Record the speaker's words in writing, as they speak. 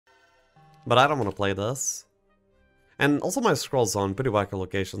But I don't want to play this. And also my scroll's on pretty wacky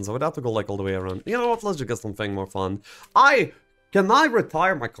locations. I would have to go like all the way around. You know what, let's just get something more fun. Can I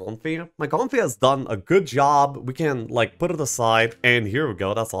retire my Comfy? My Comfy has done a good job. We can like put it aside. And here we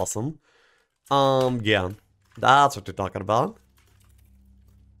go, that's awesome. Yeah. That's what you're talking about.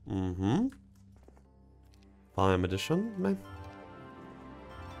 Mm-hmm. Time edition, maybe?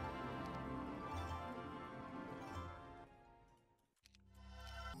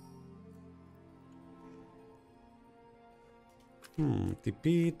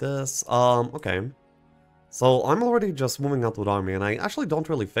 TP this. Okay. So I'm already just moving out with army, and I actually don't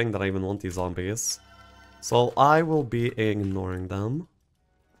really think that I even want these zombies. So I will be ignoring them.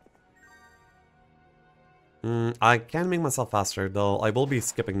 I can make myself faster, though I will be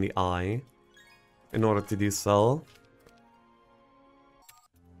skipping the eye in order to do so.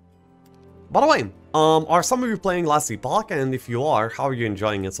 By the way, are some of you playing Last Epoch? And if you are, how are you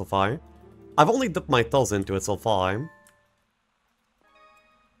enjoying it so far? I've only dipped my toes into it so far.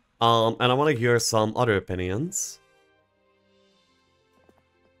 And I want to hear some other opinions.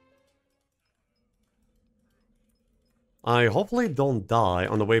 I hopefully don't die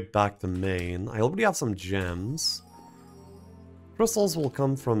on the way back to main. I already have some gems. Crystals will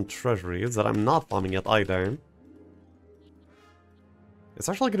come from treasuries that I'm not farming yet either. It's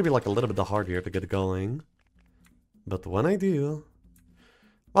actually going to be like a little bit harder to get going. But when I do...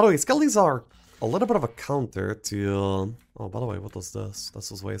 By the way, skellies are a little bit of a counter to... Oh, by the way, what was this?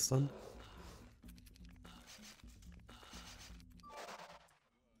 This was wasted.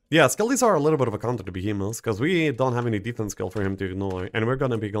 Yeah, skellies are a little bit of a counter to behemoths, because we don't have any defense skill for him to ignore. And we're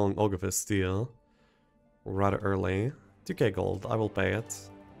going to be going Ogre Steel rather early. 2k gold, I will pay it.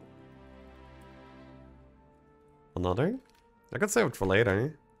 Another? I could save it for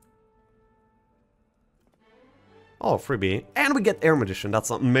later. Oh, freebie. And we get Air Magician, that's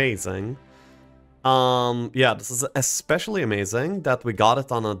amazing. Yeah, this is especially amazing that we got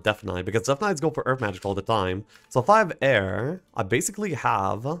it on a Death Knight, because Death Knights go for Earth Magic all the time. So if I have Air, I basically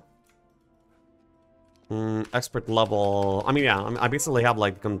have... expert level... I mean, yeah, I basically have,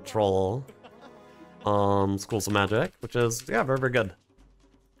 like, control... Schools of Magic, which is, yeah, very, very good.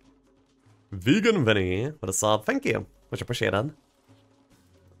 Vegan Vinny with a sub, thank you. Much appreciated.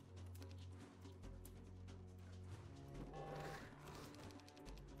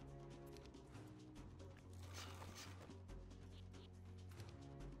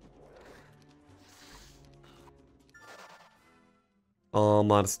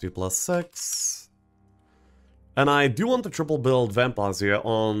 -2+6. And I do want to triple build vampires here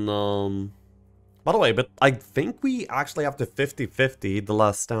on, By the way, but I think we actually have to 50-50 the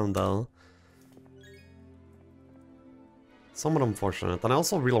last down, though. Somewhat unfortunate. And I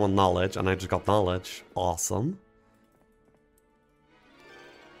also really want knowledge, and I just got knowledge. Awesome.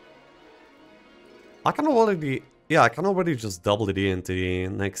 I can already... Yeah, I can already just double the D into the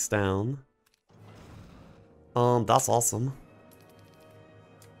next down. That's awesome.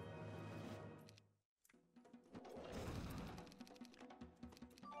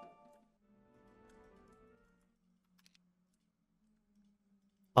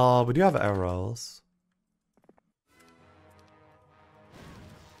 We do have arrows.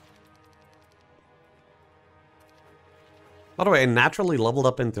 By the way, I naturally leveled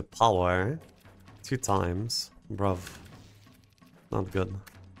up into power 2 times. Bruv. Not good.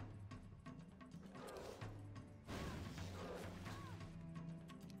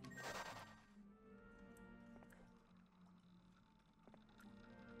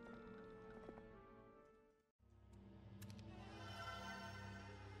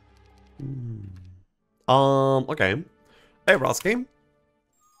 Okay. Hey, Roski.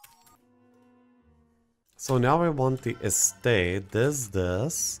 So now I want the estate,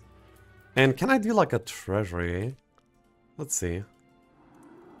 this. And can I do like a treasury? Let's see.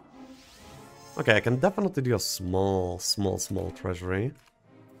 Okay, I can definitely do a small treasury.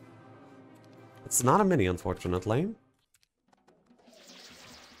 It's not a mini, unfortunately.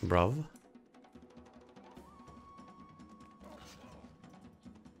 Bruv.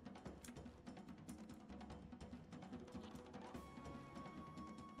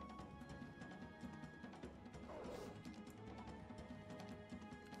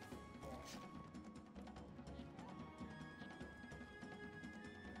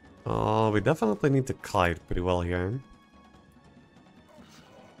 We definitely need to kite pretty well here.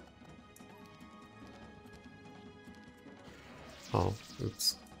 Oh,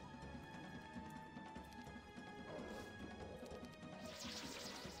 oops.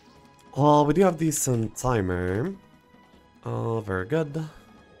 Oh, we do have decent timer. Oh, very good.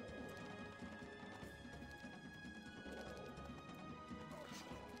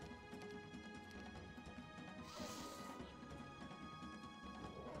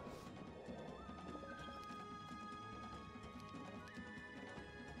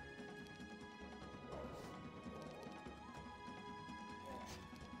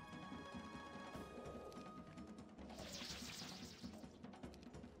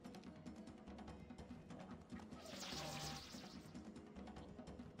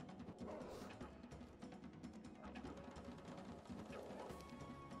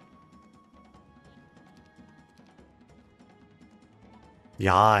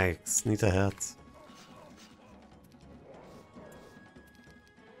 Yikes, need to hit.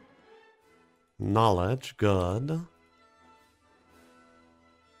 Knowledge, good.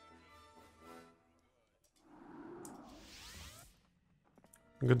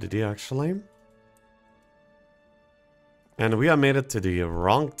 Good DD, actually. And we have made it to the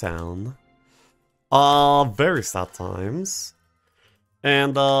wrong town. Very sad times.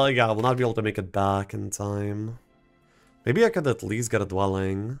 And, yeah, we'll not be able to make it back in time. Maybe I could at least get a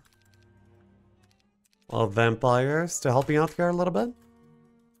dwelling of vampires to help me out here a little bit.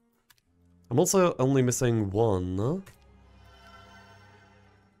 I'm also only missing one.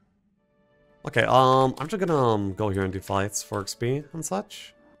 Okay, I'm just gonna go here and do fights for XP and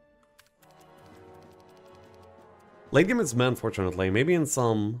such. Late game is meh, unfortunately. Maybe in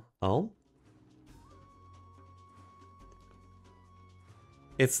some... Oh?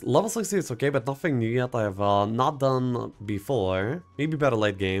 It's level 60, it's okay, but nothing new yet I have not done before. Maybe better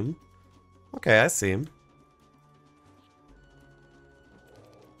late game. Okay, I see.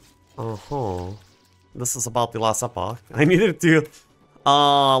 Uh-huh. This is about the last epoch. I needed to...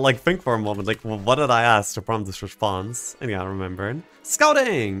 like, think for a moment, like, what did I ask to prompt this response? And yeah, I remembered.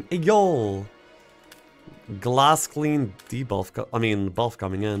 Scouting! Hey, yo! Glass clean debuff, buff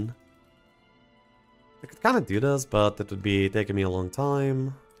coming in. I could kind of do this, but it would be taking me a long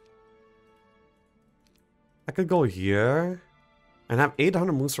time. I could go here, and have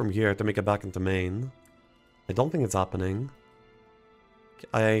 800 moves from here to make it back into main. I don't think it's happening.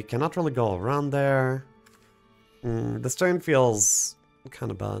 I cannot really go around there. This turn feels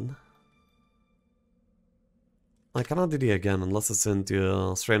kind of bad. I cannot do the again unless it's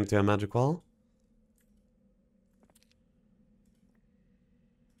into straight into a magic wall.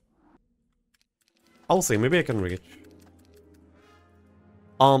 I'll see, maybe I can reach.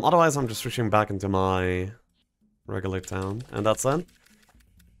 Otherwise I'm just reaching back into my regular town, and that's it.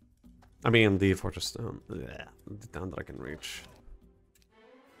 I mean the fortress town, yeah, the town that I can reach.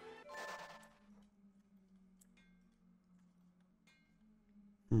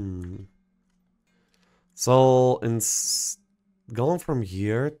 So, going from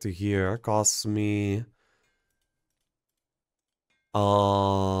here to here costs me...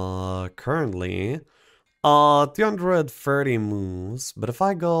 currently... 230 moves, but if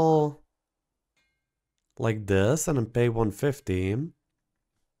I go... like this, and then pay 150... Am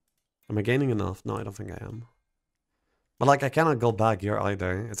I gaining enough? No, I don't think I am. But like, I cannot go back here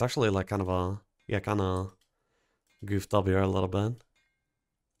either. It's actually like kind of a... yeah, kind of... goofed up here a little bit.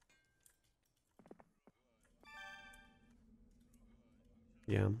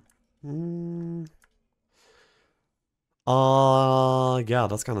 Yeah. Yeah,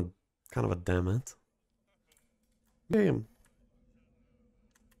 that's kind of a damn it. Damn.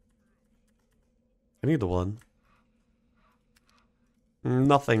 I need the one.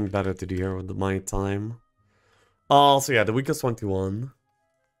 Nothing better to do here with my time. So yeah, the weakest 21.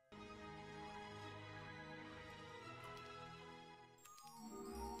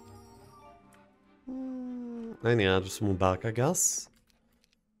 And yeah, just move back, I guess.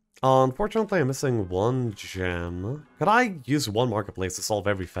 Unfortunately, I'm missing one gem. Could I use one marketplace to solve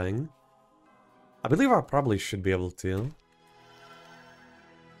everything? I believe I probably should be able to.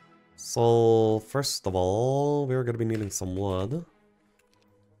 So, first of all, we're gonna be needing some wood.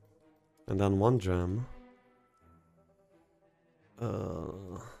 And then one gem.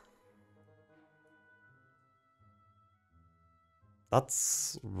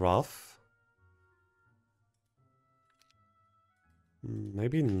 That's rough.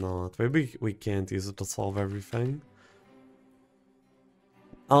 Maybe not. Maybe we can't use it to solve everything.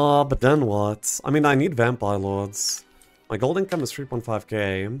 But then what? I mean, I need Vampire Lords. My gold income is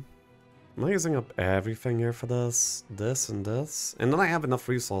 3.5k. Am I using up everything here for this? This and this? And then I have enough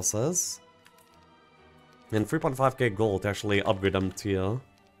resources. And 3.5k gold to actually upgrade them to you.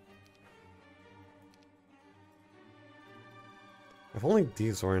 If only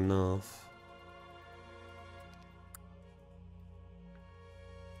these were enough.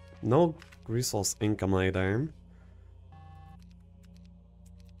 No resource income either.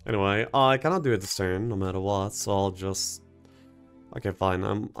 Anyway, I cannot do it this turn, no matter what, so I'll just... Okay,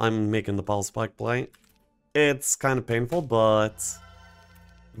 fine, I'm making the Pulse Spike play. It's kind of painful, but...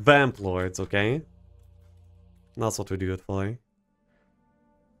 Vamp Lords, okay? That's what we do it for.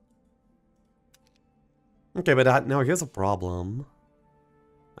 Okay, but now here's a problem.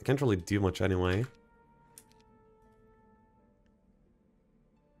 I can't really do much anyway.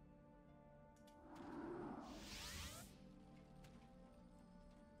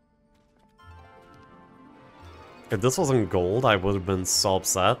 If this wasn't gold, I would have been so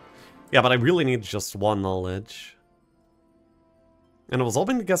upset. Yeah, but I really need just one knowledge. And I was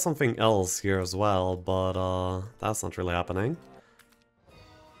hoping to get something else here as well, but that's not really happening.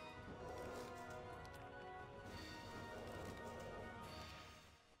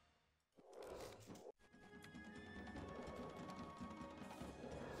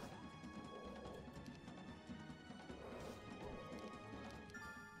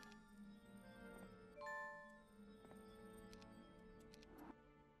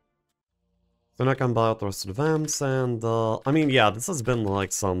 Then I can buy out the rest of the vamps, and I mean, yeah, this has been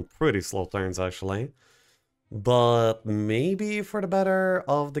like some pretty slow turns actually. But maybe for the better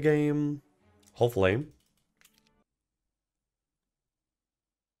of the game. Hopefully.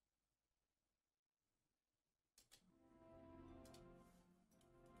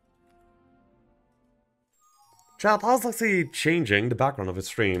 Chat, how's actually changing the background of his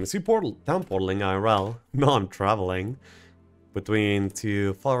stream? Is he down portaling IRL? No, I'm traveling between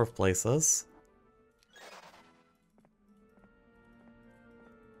two far places.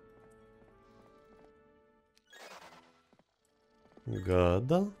 Good.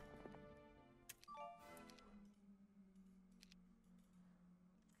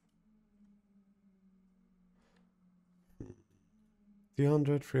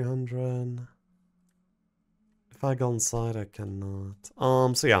 $300, $300. If I go inside, I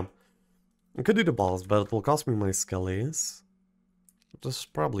cannot. So yeah. I could do the boss, but it will cost me my skellies. Which is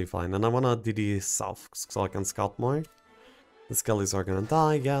probably fine. And I wanna DD south, so I can scout more. The skellies are gonna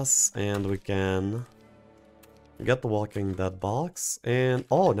die, yes. And we can get the Walking Dead box. And,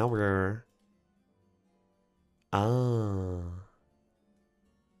 oh, now we're... Ah.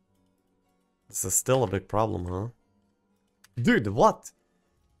 This is still a big problem, huh? Dude, what?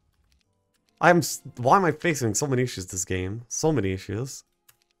 Why am I facing so many issues this game? So many issues.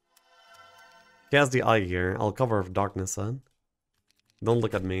 He has the eye here. I'll cover darkness then. Don't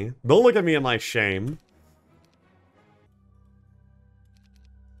look at me. Don't look at me in my shame.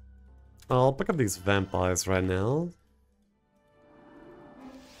 I'll pick up these vampires right now.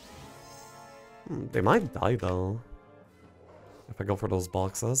 They might die though. If I go for those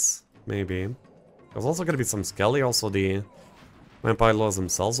boxes. Maybe. There's also gonna be some Skelly. Also the Vampire Lords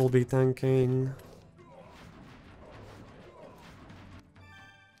themselves will be tanking.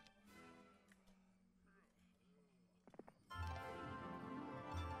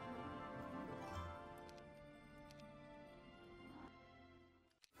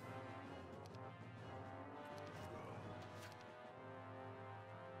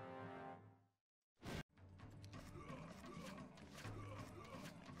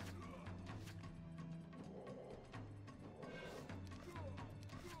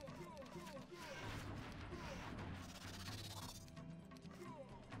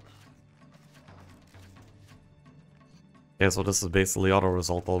 Okay, so this is basically auto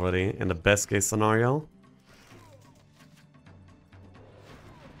result already in the best case scenario.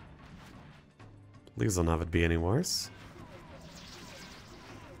 Please don't have it be any worse.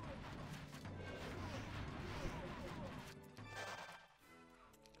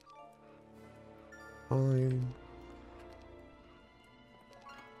 Fine.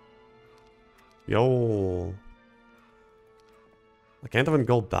 Yo. I can't even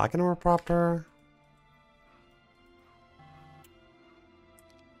go back anywhere proper.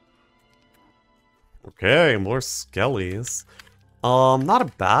 Okay, more skellies. Not a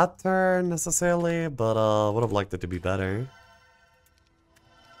bad turn necessarily, but would have liked it to be better.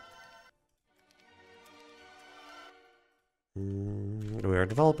 We are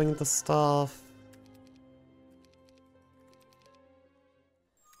developing the stuff.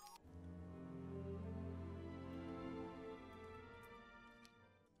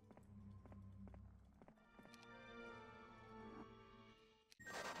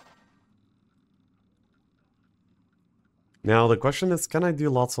 Now the question is, can I do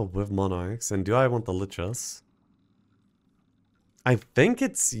lots of with monarchs, and do I want the liches? I think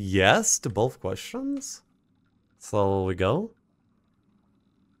it's yes to both questions. So we go.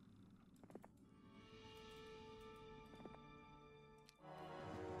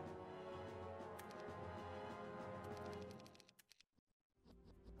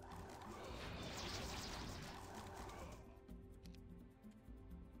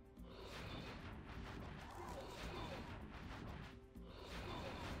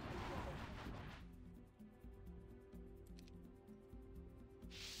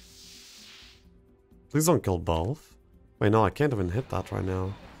 Please don't kill both. Wait, no, I can't even hit that right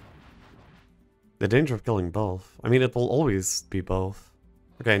now. The danger of killing both. I mean, it will always be both.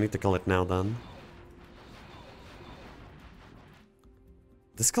 Okay, I need to kill it now then.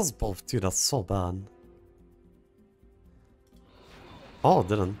 This kills both too, that's so bad. Oh, it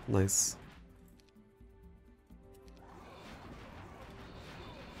didn't. Nice.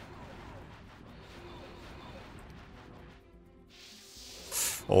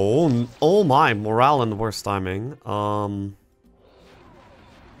 Oh my, morale and worst timing.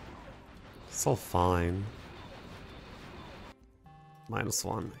 So fine.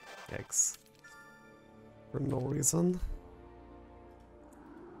 -1. Yikes. For no reason.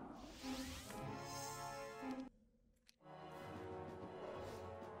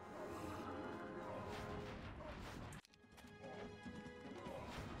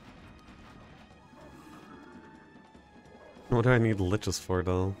 What do I need liches for,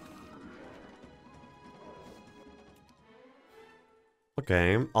 though?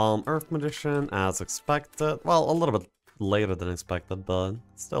 Okay, Earth Magician, as expected. Well, a little bit later than expected, but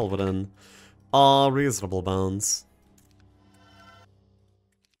still within reasonable bounds.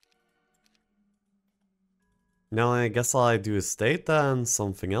 Now I guess I do a state, then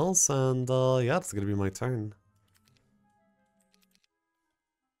something else, and yeah, it's gonna be my turn.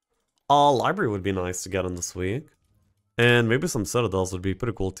 Library would be nice to get in this week. And maybe some Citadels would be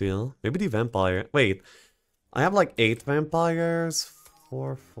pretty cool too. Maybe the Vampire. Wait, I have like 8 Vampires.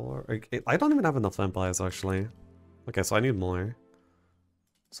 4, 4. I don't even have enough Vampires actually. Okay, so I need more.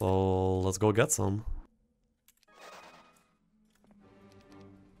 So let's go get some.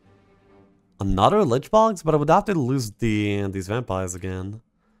 Another Lich Box? But I would have to lose these Vampires again.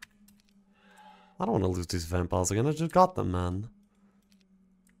 I don't want to lose these Vampires again. I just got them, man.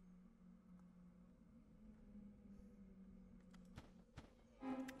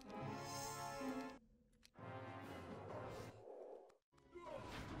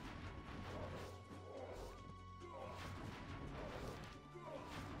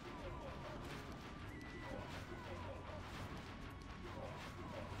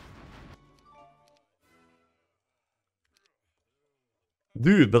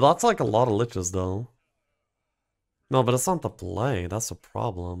 Dude, but that's like a lot of Liches though. No, but it's not the play. That's a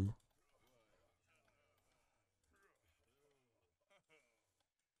problem.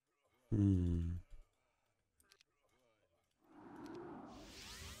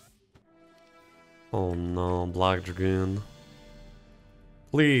 Oh no, Black Dragoon.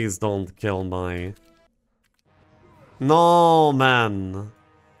 Please don't kill my... No, man.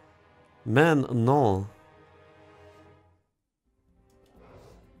 Man, no.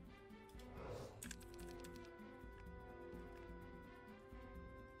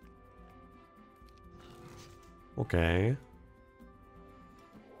 Okay.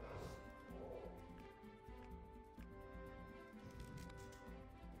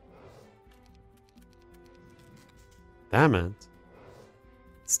 Damn it.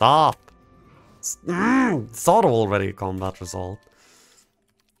 Stop. It's auto already combat result.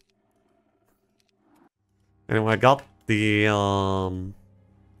 Anyway, I got the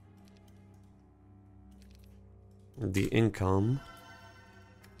income.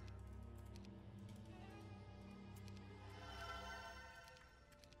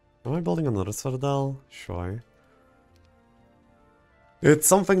 Am I building another Citadel? Sure. It's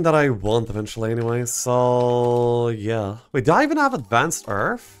something that I want eventually anyway, so yeah. Wait, do I even have Advanced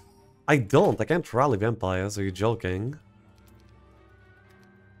Earth? I don't. I can't rally vampires. Are you joking?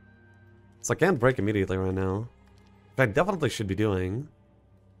 So I can't break immediately right now. Which I definitely should be doing.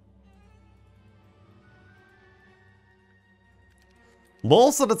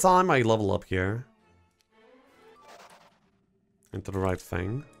 Most of the time I level up here. Into the right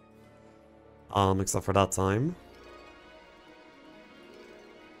thing. Except for that time.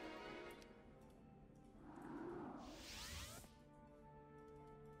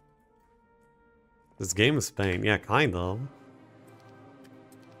 This game is pain. Yeah, kind of.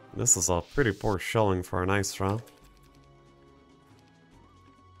 This is a pretty poor showing for an Isra.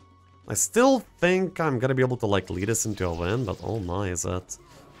 I still think I'm gonna be able to like lead us into a win, but oh my, is it?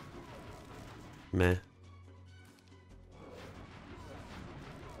 Meh.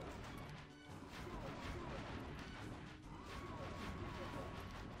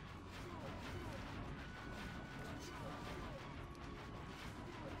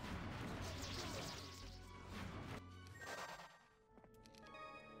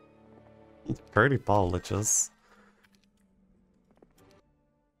 Pretty Paul Liches.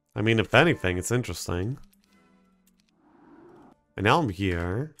 I mean, if anything, it's interesting. And now I'm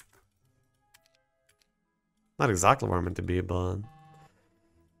here. Not exactly where I'm meant to be, but...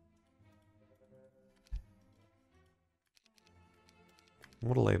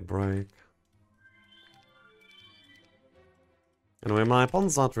 What a late break. Anyway, my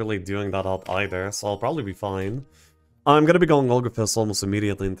opponent's not really doing that up either, so I'll probably be fine. I'm gonna be going Olgafist almost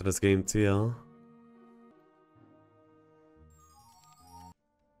immediately into this game too.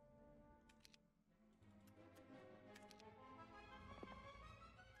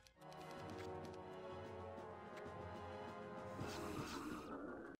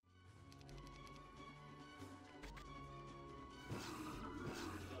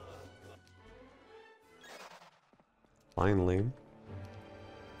 Finally.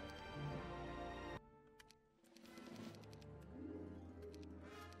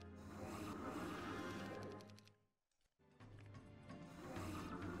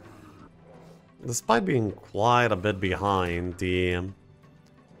 Despite being quite a bit behind the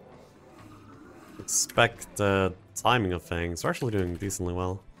expected timing of things, we're actually doing decently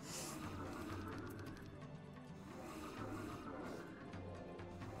well.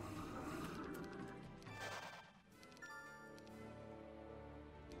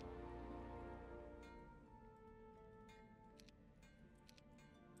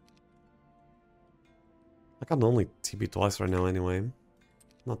 I can only TP twice right now anyway.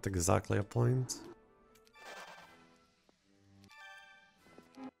 Not exactly a point.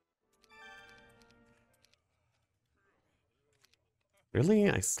 Really?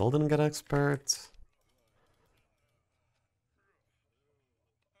 I still didn't get expert?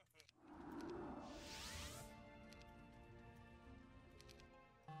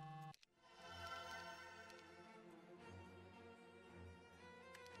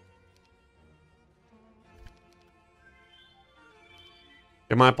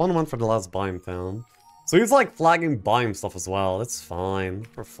 Yeah, my opponent went for the last Biome town. So he's like flagging Biome stuff as well. It's fine.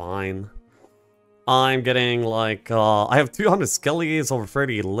 We're fine. I'm getting like, I have 200 Skellies, over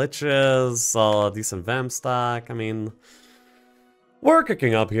 30 Liches, decent Vamp stack. I mean, we're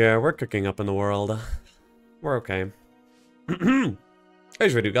cooking up here. We're cooking up in the world. We're okay. Hey,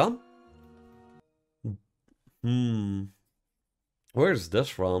 Shveduga. Where's this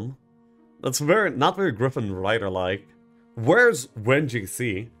from? That's not very Griffin Rider-like. Where's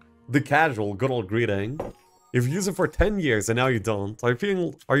WenGC? The casual, good old greeting. You've used it for 10 years and now you don't.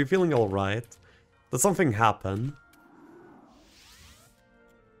 Are you feeling alright? Did something happen?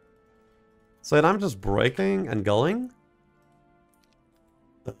 So I'm just breaking and going?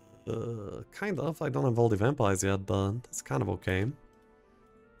 Kind of. I don't have all the vampires yet, but that's kind of okay.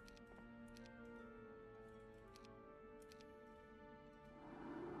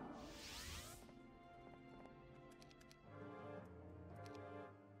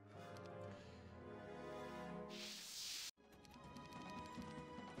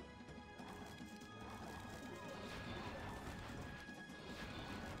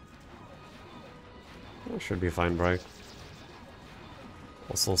 Should be fine break.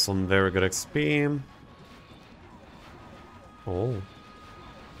 Also some very good XP. Oh.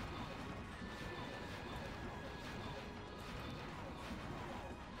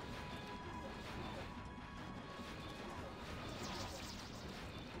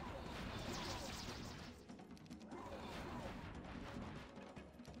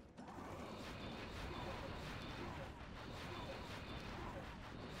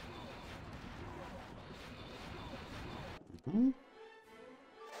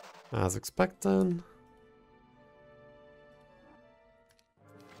 As expected.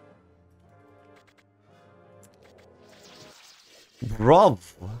 Bruv,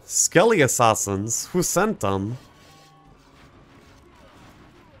 Skelly assassins, who sent them?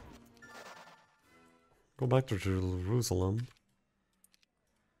 Go back to Jerusalem.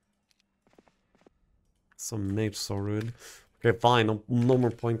 Some mage so rude. Okay, fine, no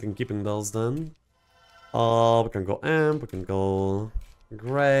more point in keeping those then. We can go Amp, we can go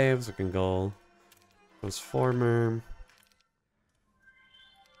Graves, we can go Transformer.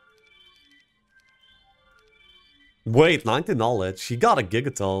 Wait, 90 knowledge. He got a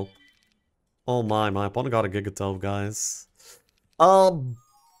Gigatope. Oh my opponent got a Gigatope, guys. I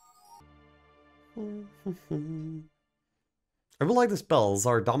really like the spells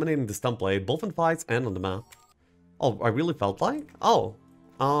are dominating this template, both in fights and on the map. Oh, I really felt like? Oh.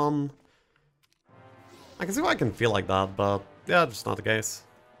 I can see why I can feel like that, but yeah, just not the case.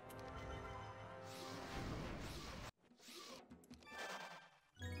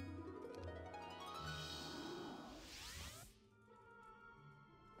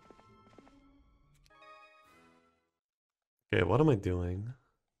 Okay, what am I doing?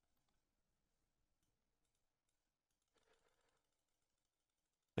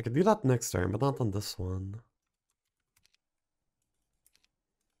 I could do that next turn, but not on this one.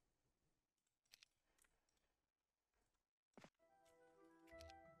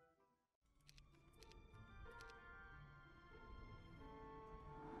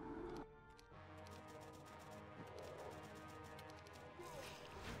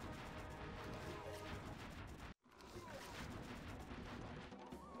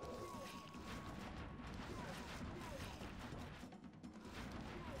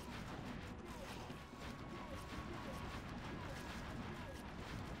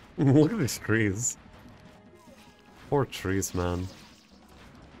 Look at these trees. Poor trees, man.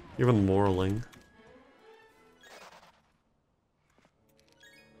 Even Morling.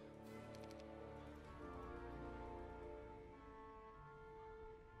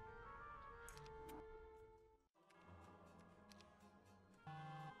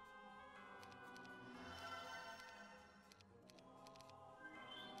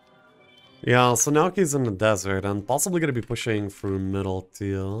 Yeah, so Naoki's in the desert and possibly gonna be pushing through middle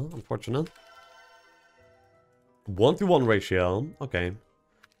too. Unfortunate. 1-to-1 ratio. Okay.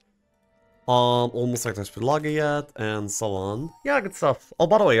 Almost like there's Laga yet, and so on. Yeah, good stuff. Oh,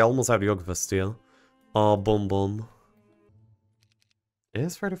 by the way, I almost have Yoga Fist too. Boom boom.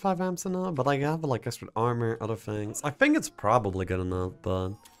 Is 35 amps enough? But I have like extra armor, other things. I think it's probably good enough, but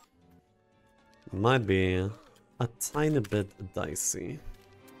it might be a tiny bit dicey.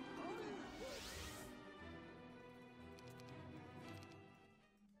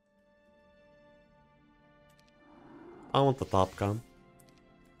 I want the top gun.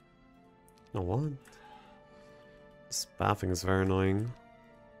 No, what? This pathing is very annoying.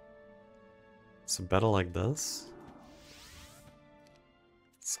 So better like this.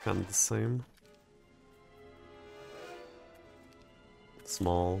 It's kind of the same.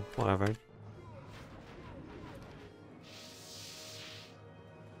 Small, whatever.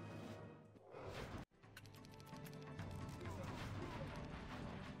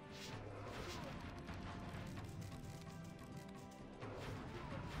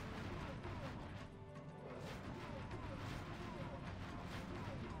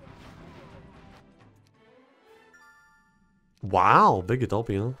 Wow, big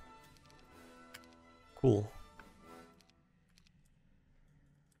Utopia. Cool.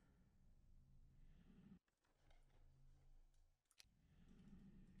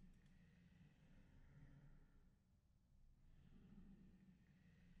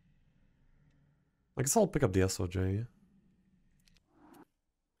 I guess I'll pick up the SOJ.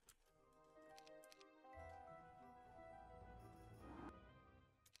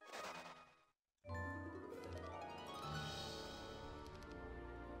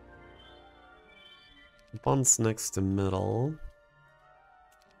 Buns next to middle.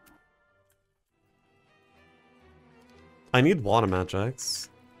 I need water magics.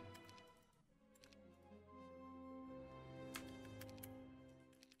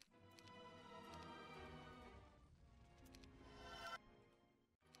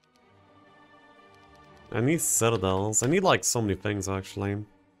 I need citadels. I need like so many things actually.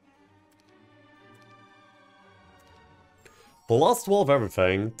 Plus 12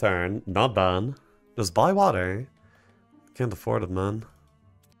 everything. Turn. Not bad. Just buy water. Can't afford it, man.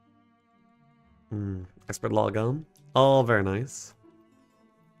 Expert login. Oh, very nice.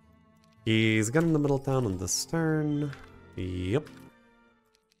 He's getting the middle town on this turn. Yep.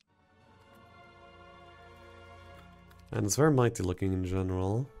 And it's very mighty looking in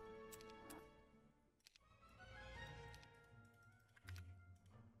general.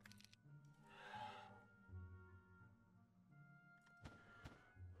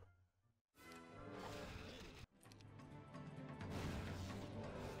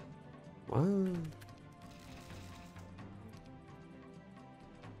 Wow.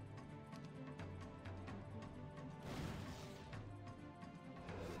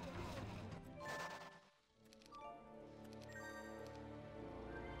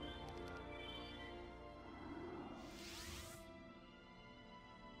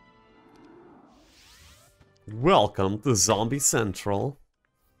 Welcome to Zombie Central.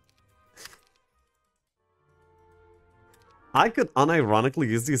 I could unironically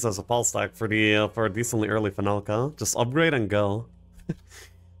use these as a pulse stack for the for a decently early Fanelka. Just upgrade and go.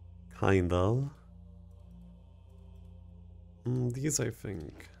 Kind of. These I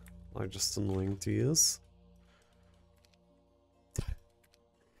think are just annoying to use.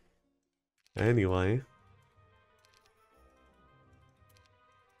 Anyway.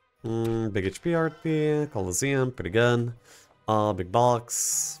 Big HP RP, Coliseum, pretty good. Big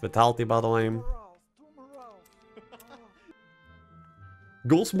box, Vitality by the way.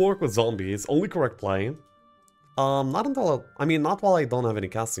 Ghoulsmork with zombies, only correct play. Not until, I mean, not while I don't have any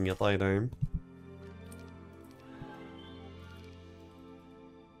casting yet either.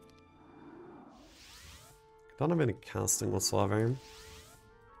 Don't have any casting whatsoever.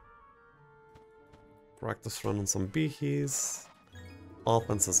 Practice run on some beehies.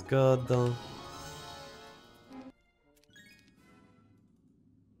 Offense is good though.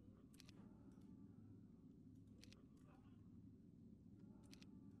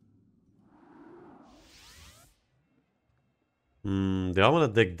 Do I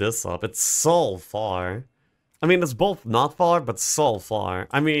want to dig this up? It's so far. I mean, it's both not far, but so far.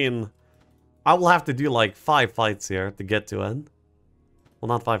 I mean, I will have to do like 5 fights here to get to it. Well,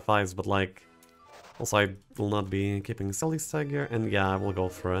 not 5 fights, but like... Also, I will not be keeping Sally's tag here, and yeah, I will go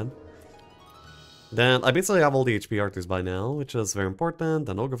for it. Then, I basically have all the HP artists by now, which is very important,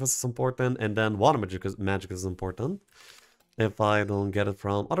 then Ogre Fist is important, and then Water magic is important. If I don't get it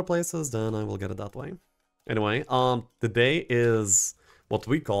from other places, then I will get it that way. Anyway, today is what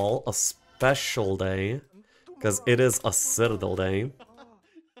we call a special day, because it is a Citadel day.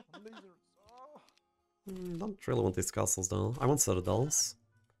 Don't really want these castles though. I want Citadels.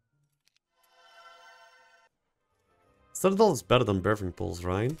 Citadel is better than birthing pools,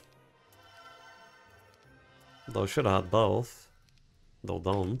 right? Though I should have had both. Though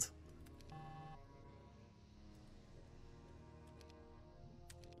don't.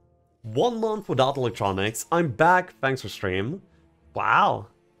 One month without electronics. I'm back. Thanks for stream. Wow.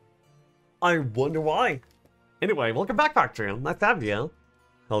 I wonder why. Anyway, welcome back, Factory. Nice to have you.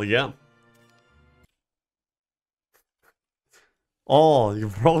 Hell yeah. Oh, you're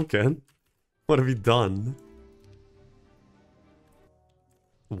broken. What have you done?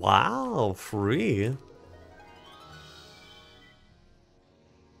 Wow, free.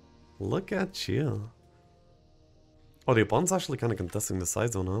 Look at you. Oh, the opponent's actually kind of contesting the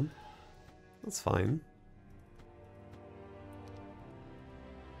side zone, huh? That's fine.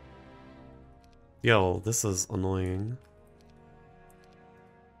 Yo, this is annoying.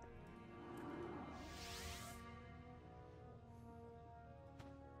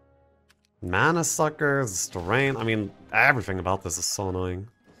 Mana suckers, terrain. I mean, everything about this is so annoying.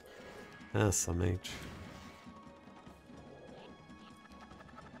 SMH.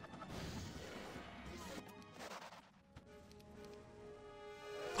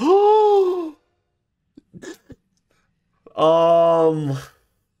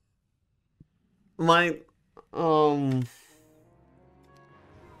 My,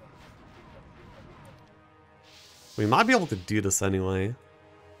 we might be able to do this anyway.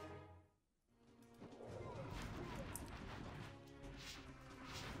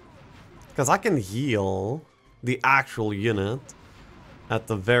 Because I can heal the actual unit, at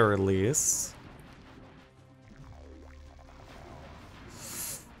the very least.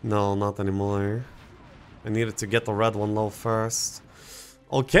 No, not anymore. I needed to get the red one low first.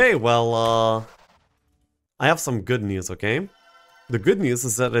 Okay, well, I have some good news, okay? The good news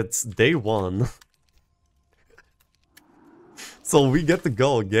is that it's day 1. So we get to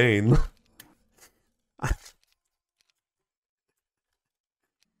go again.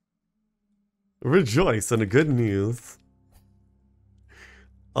 Rejoice in the good news.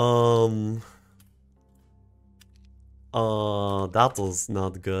 That was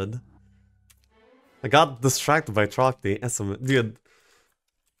not good. I got distracted by Trocti. Dude.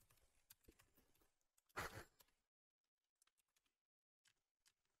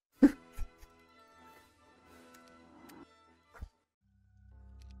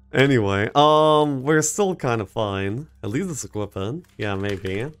 Anyway, we're still kind of fine. At least it's equipping. Yeah,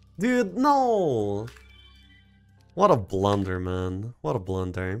 maybe. Dude, no! What a blunder, man. What a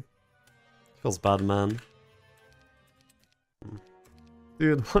blunder. Feels bad, man.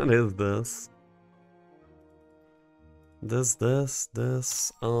 Dude, what is this?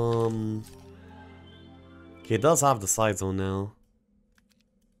 This. Okay, it does have the side zone now.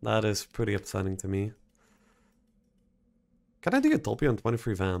 That is pretty upsetting to me. Can I do Utopia on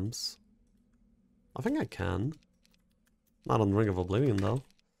 23 VAMs? I think I can. Not on Ring of Oblivion, though.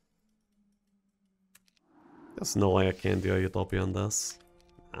 There's no way I can't do a Utopia on this.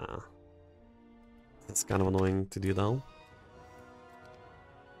 Ah. That's kind of annoying to do, though.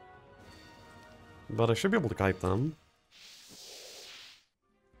 But I should be able to kite them.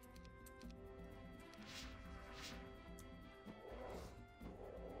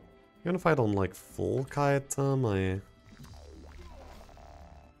 Even if I don't like full kite them,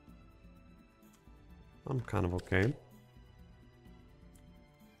 I'm kind of okay.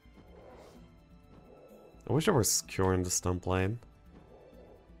 I wish I were securing the stump lane.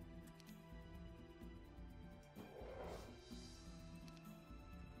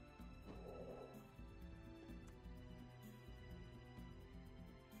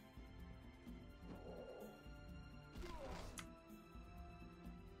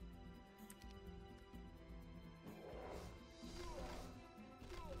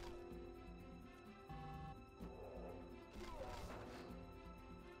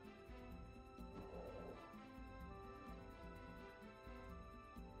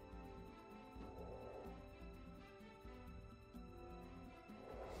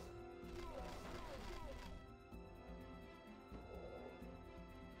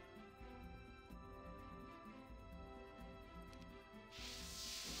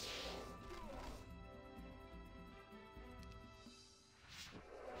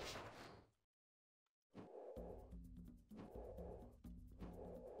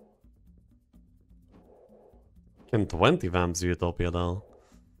 Can 20 VAMs Utopia though?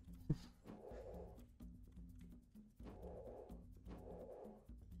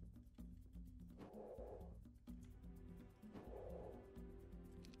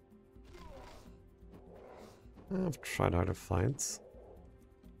 I've tried harder fights.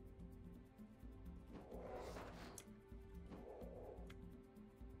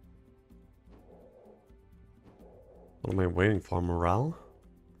 What am I waiting for? Morale?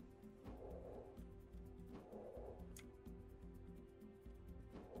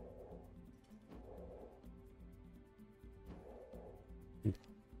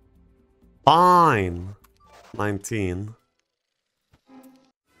 Fine! 19. I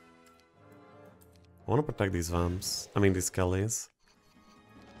want to protect these vamps. I mean, these skellies.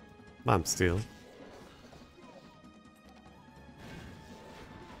 Vamp steel.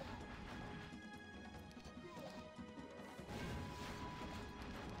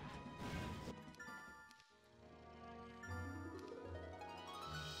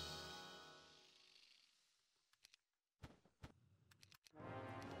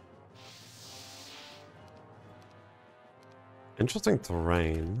 Interesting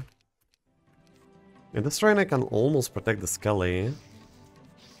terrain. In this terrain I can almost protect the Skelly.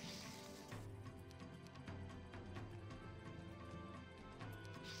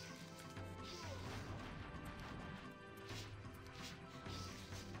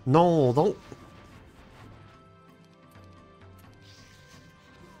 No, don't...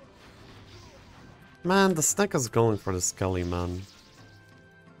 Man, the snake is going for the Skelly, man.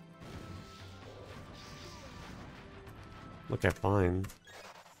 Okay, fine.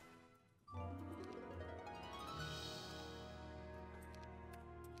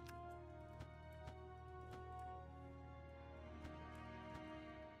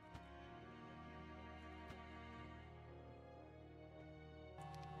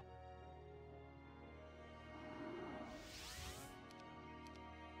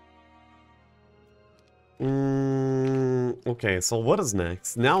 Okay, so what is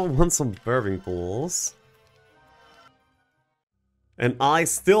next? Now I want some birthing pools. And I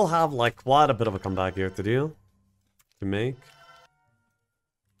still have, like, quite a bit of a comeback here to do. To make.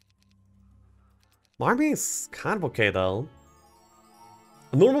 My army is kind of okay, though.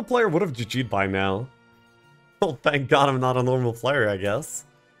 A normal player would have GG'd by now. Oh, thank God I'm not a normal player, I guess.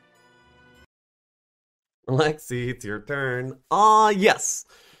 Alexi, it's your turn. Yes!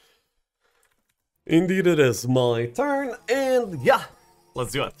 Indeed it is my turn, and yeah!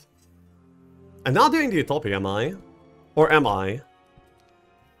 Let's do it. I'm not doing the Utopia, am I? Or am I?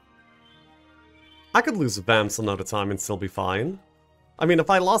 I could lose Vamps another time and still be fine. I mean, if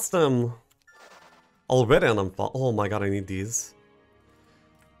I lost them already and I'm fine. Oh my god, I need these.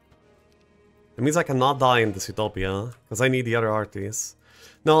 It means I cannot die in this Utopia, because I need the other arties.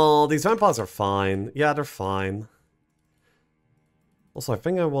 No, these vampires are fine. Yeah, they're fine. Also, I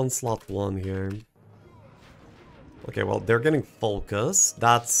think I won slot 1 here. Okay, well, they're getting focus.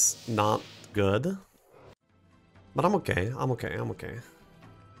 That's not good. But I'm okay, I'm okay, I'm okay.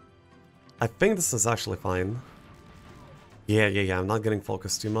 I think this is actually fine. Yeah, I'm not getting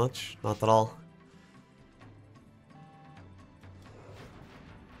focused too much. Not at all.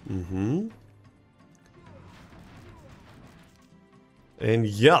 And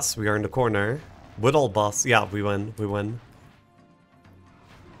yes, we are in the corner. With all boss. Yeah, we win, we win.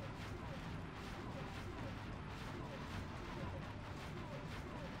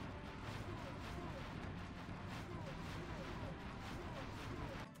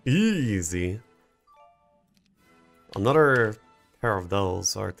 Easy. Another pair of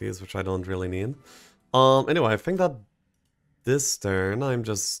those arties, which I don't really need. Anyway, I think that this turn I'm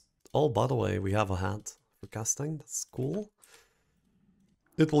just... Oh, by the way, we have a hat for casting. That's cool.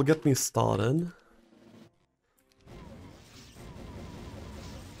 It will get me started.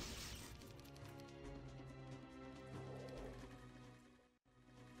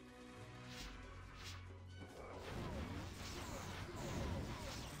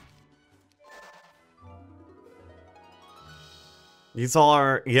 These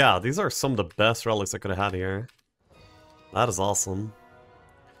are, yeah, these are some of the best relics I could have had here. That is awesome.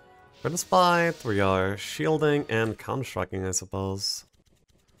 For this fight, we are shielding and counter-striking, I suppose.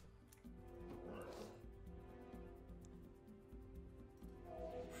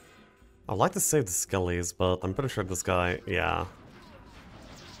 I'd like to save the Skellies, but I'm pretty sure this guy, yeah.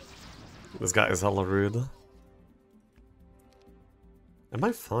 This guy is hella rude. Am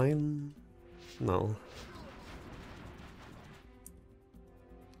I fine? No.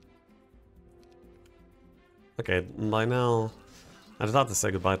 Okay, by now, I just have to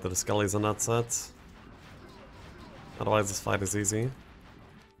say goodbye to the Skellies on that set. Otherwise this fight is easy.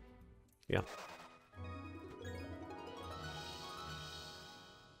 Yeah.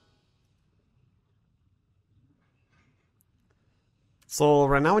 So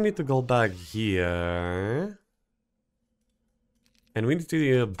right now we need to go back here. And we need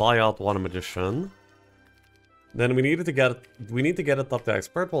to buy out Water Magician. Then we need to get it up to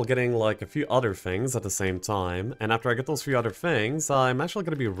expert while getting like a few other things at the same time. And after I get those few other things, I'm actually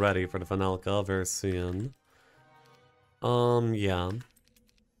gonna be ready for the Vanelka very soon. Yeah.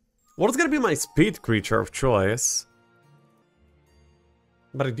 What is gonna be my speed creature of choice?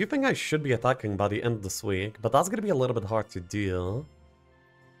 But I do think I should be attacking by the end of this week, but that's gonna be a little bit hard to do.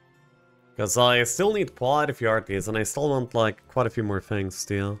 Because I still need quite a few arties, and I still want like quite a few more things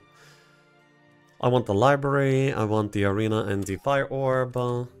still. I want the library, I want the arena and the fire orb.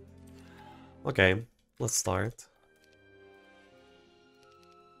 Okay, let's start.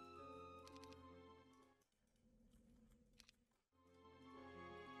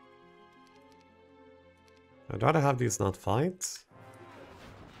 I'd rather have these not fight.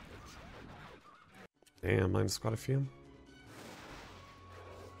 Damn, minus quite a few.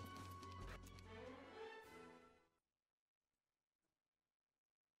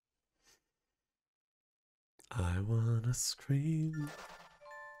 I wanna scream.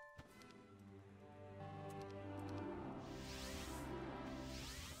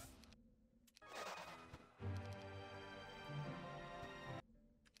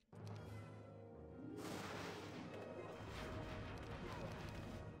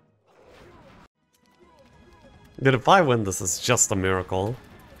 Dude, if I win this, it's just a miracle.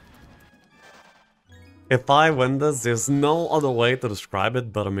 If I win this, there's no other way to describe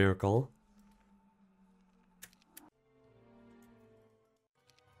it but a miracle.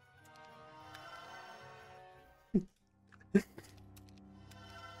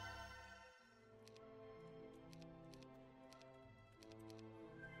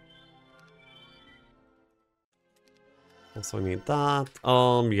 Also need that.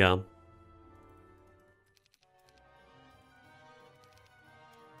 Yeah.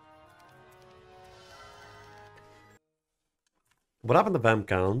 What happened to vamp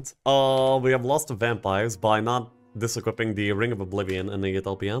count? We have lost the vampires by not disequipping the Ring of Oblivion in the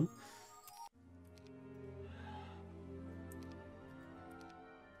LPM.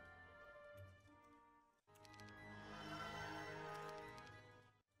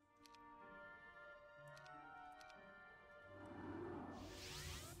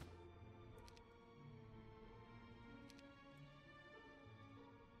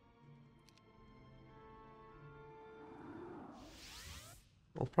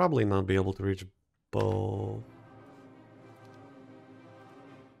 I'll probably not be able to reach bow.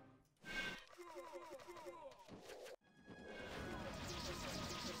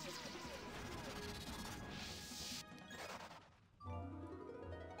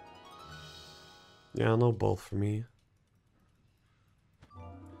 Yeah, no both for me.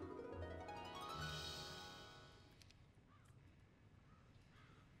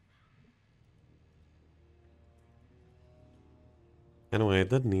 Anyway, I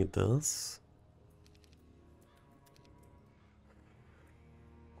did need this.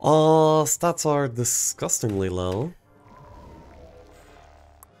 Stats are disgustingly low.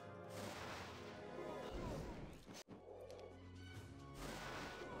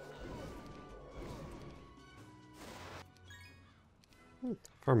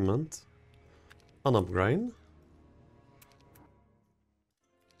 Firmament. An upgrade.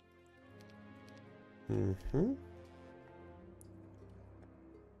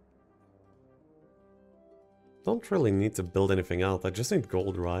 Don't really need to build anything out, I just need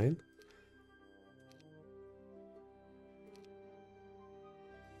gold, right?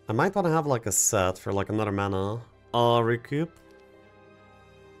 I might want to have like a set for like another mana recoup.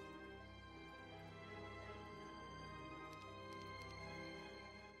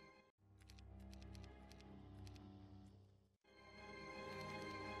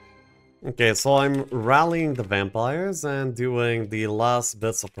 Okay, so I'm rallying the vampires and doing the last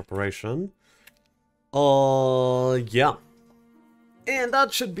bits of preparation. Yeah. And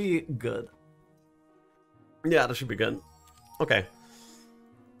that should be good. Yeah, that should be good. Okay.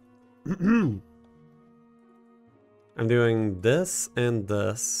 I'm doing this and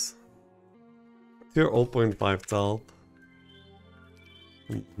this. Tier 0.5 talp.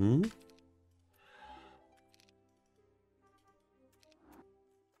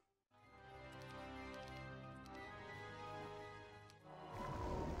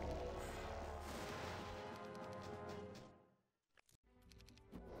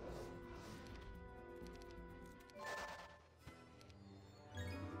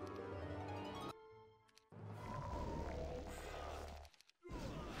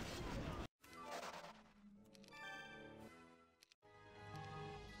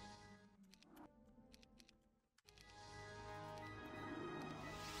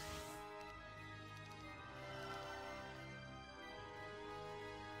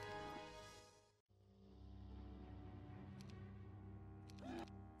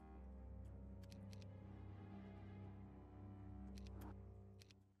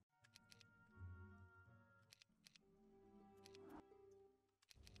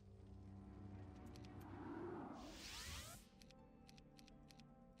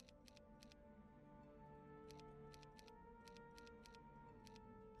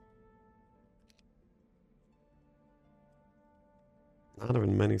 Not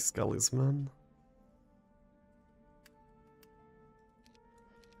even many skellies, man.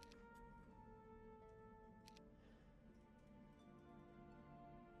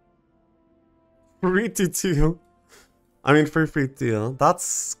 Free T2. I mean, free T2.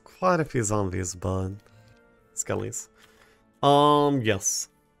 That's quite a few zombies, but skellies. Yes.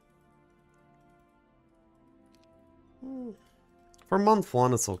 For month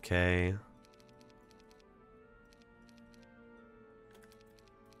 1, it's okay.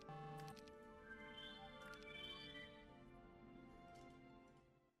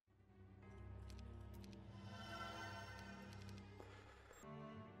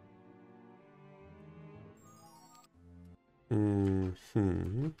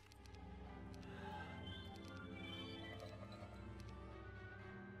 Mm-hmm.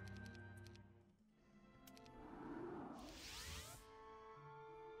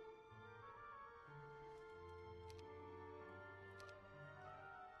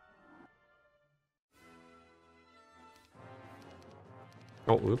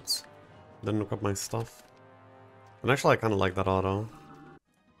 Oh, oops. Didn't look up my stuff. And actually, I kind of like that auto.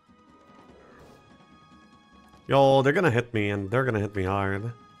 Yo, they're gonna hit me, and they're gonna hit me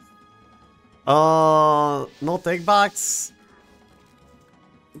hard. No takebacks?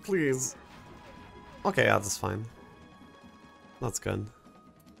 Please. Okay, yeah, that's fine. That's good.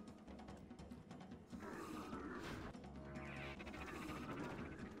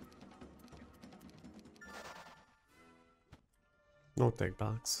 No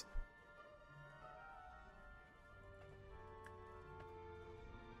takebacks.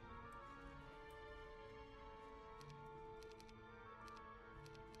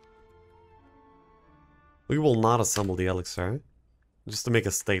 We will not assemble the elixir. Just to make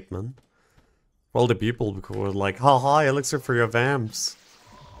a statement. For all the people who are like, haha, elixir for your vamps.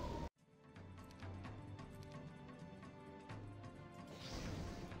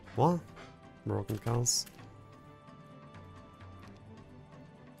 What? Broken cows.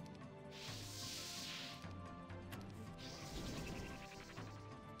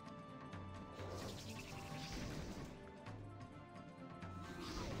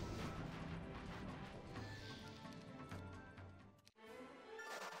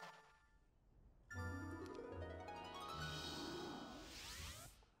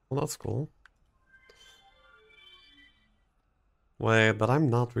 Well, that's cool. Wait, but I'm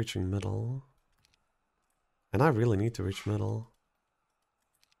not reaching middle. And I really need to reach middle.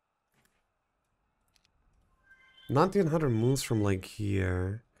 1900 moves from like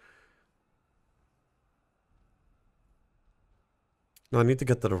here. No, I need to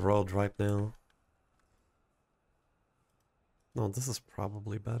get to the road right now. No, this is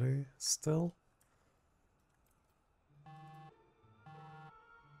probably better still.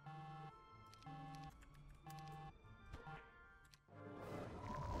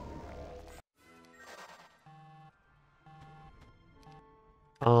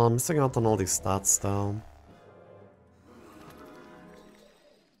 Missing out on all these stats though.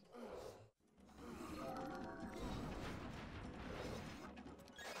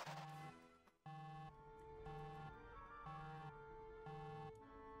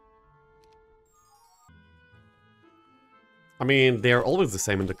 I mean, they're always the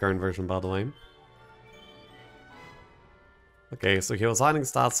same in the current version, by the way. Okay, so he was hiding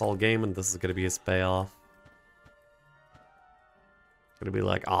stats all game, and this is gonna be his payoff. Gonna be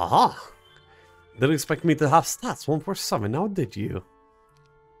like, aha! Didn't expect me to have stats 147, now did you?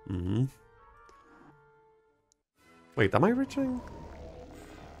 Mm-hmm. Wait, am I reaching?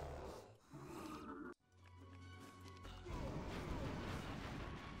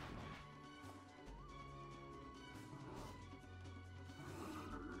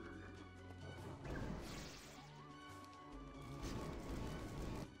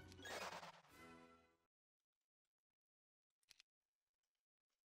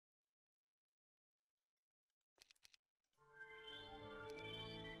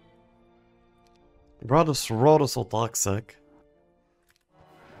 Bro, this road is so toxic.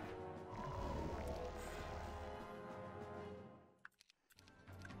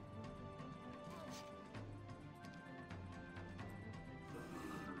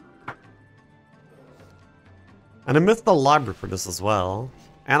 And I missed the library for this as well.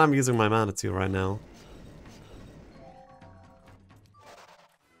 And I'm using my mana too right now.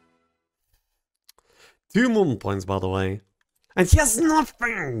 Two movement points, by the way. And he has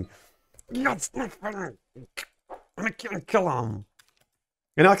nothing! He has nothing! I can't kill him.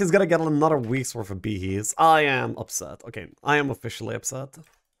 You know, he's gonna get another week's worth of bees. I am upset. Okay, I am officially upset.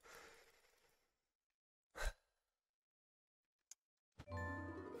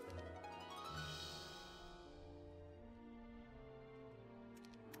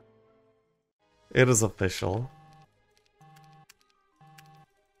 It is official.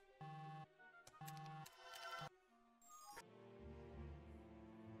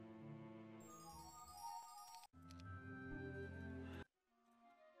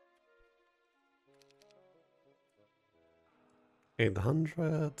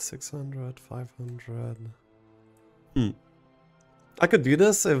 $800, $600, $500. I could do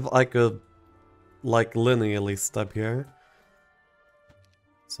this if I could, like, linearly step here.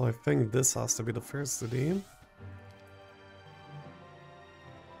 So I think this has to be the first redeem.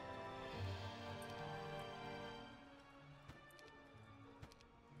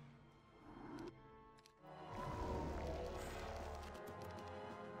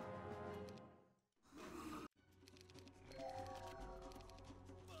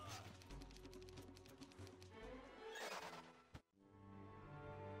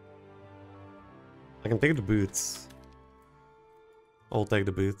 I can take the boots. I'll take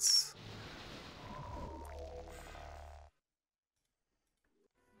the boots.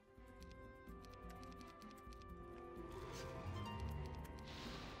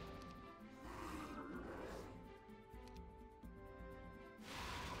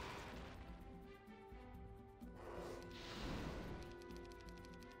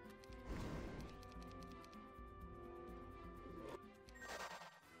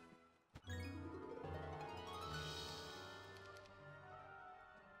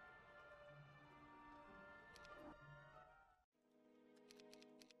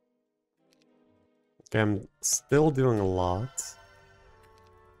 Okay, I'm still doing a lot.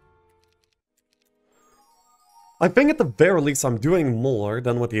 I think at the very least I'm doing more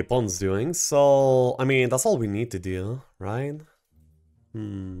than what the opponent's doing, so... I mean, that's all we need to do, right?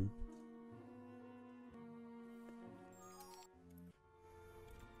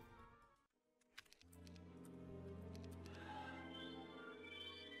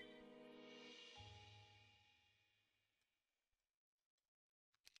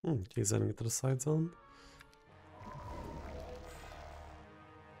 He's heading to the side zone.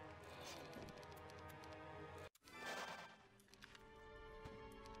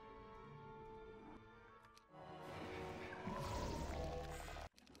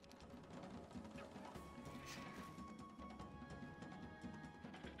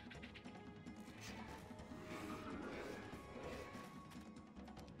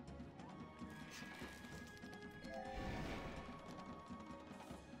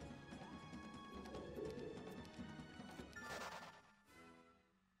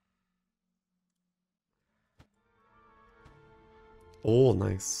 Oh,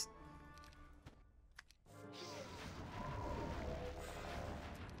 nice.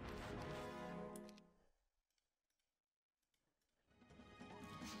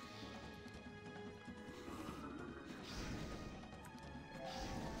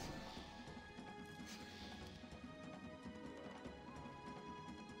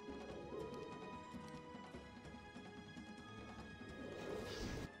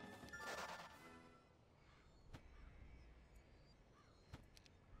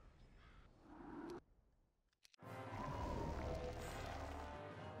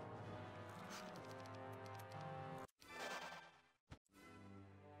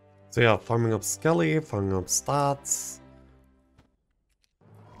 So yeah, farming up Skelly, farming up stats.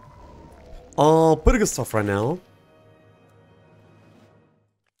 Pretty good stuff right now.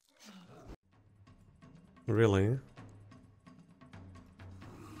 Really?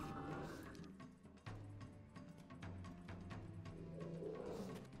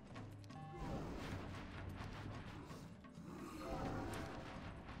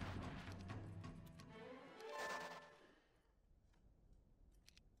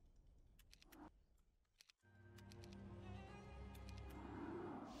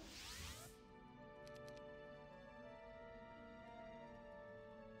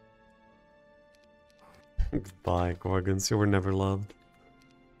 Goodbye, Gorgons. You were never loved.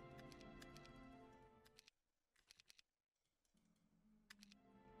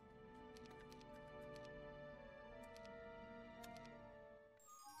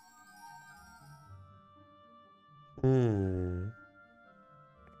 Do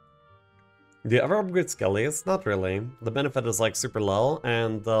you ever upgrade Skellies? Not really. The benefit is like super low,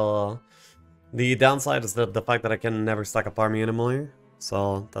 and the downside is the fact that I can never stack up army anymore.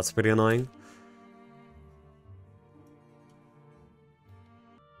 So that's pretty annoying.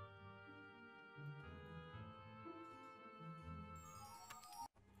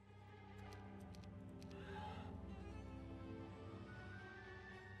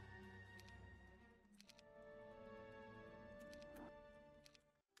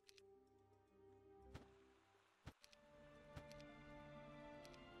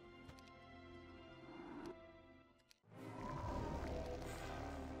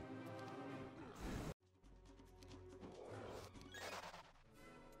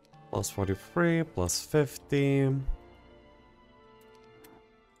 Plus 43, plus 50.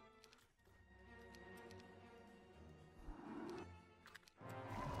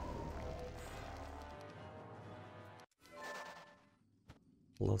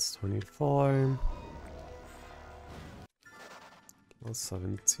 Plus 24. Plus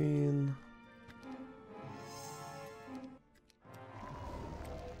 17.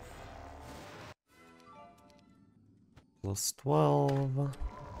 Plus 12.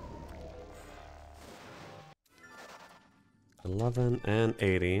 11 and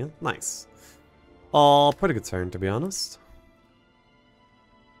 80. Nice. Oh, pretty good turn, to be honest.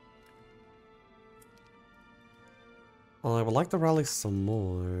 Oh, I would like to rally some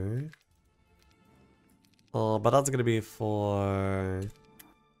more. Oh, but that's gonna be for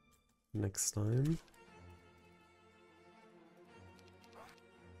next time.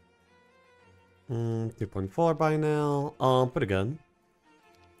 2.4 by now. Pretty good.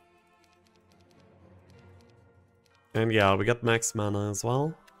 And yeah, we got max mana as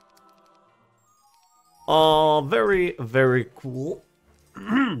well. Oh, very, very cool.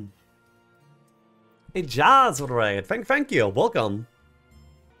 Hey, Jazz, alright. Thank you. Welcome.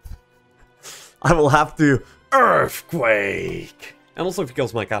 I will have to Earthquake! And also if he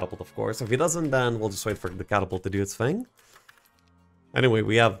kills my catapult, of course. If he doesn't, then we'll just wait for the catapult to do its thing. Anyway,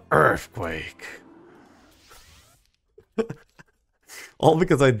 we have Earthquake. All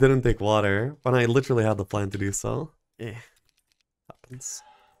because I didn't take water, when I literally had the plan to do so. Eh, happens.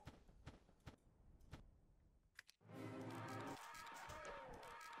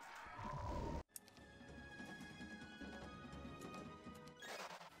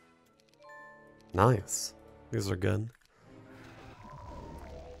 Nice. These are good.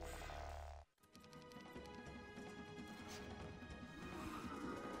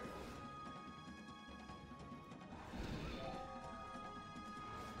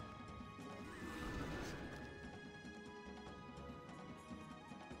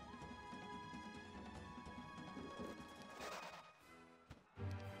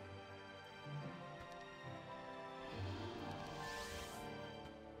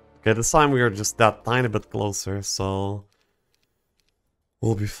 Okay, this time we are just that tiny bit closer, so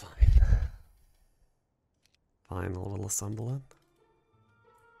we'll be fine. Fine, we'll assemble it.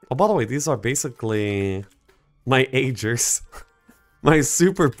 Oh, by the way, these are basically my agers. My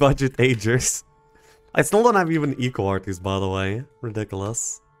super budget agers. I still don't have even eco arties, by the way.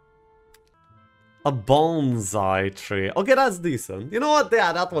 Ridiculous. A bonsai tree. Okay, that's decent. You know what?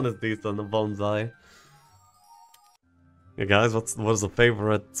 Yeah, that one is decent, a bonsai. Hey guys, what is a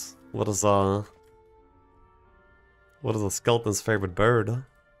favorite? What is a skeleton's favorite bird?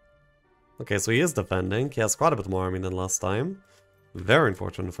 Okay, so he is defending. He has quite a bit more army than last time. Very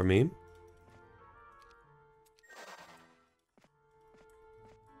unfortunate for me.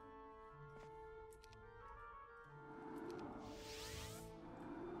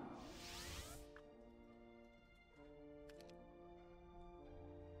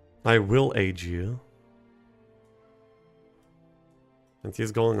 I will age you. And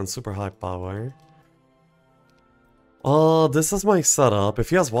he's going on super high power. Oh, this is my setup. If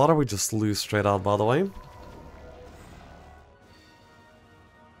he has water, we just lose straight out, by the way.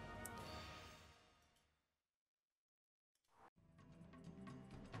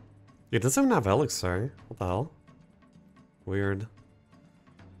 He doesn't even have elixir. What the hell? Weird.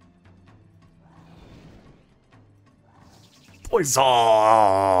 Poison!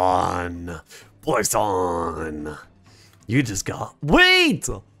 Poison! You just got... Wait!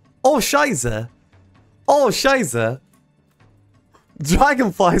 Oh, Scheiße! Oh, Scheiße!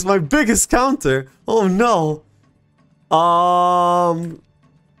 Dragonfly is my biggest counter! Oh, no! Oh,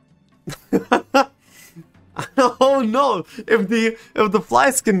 no! If the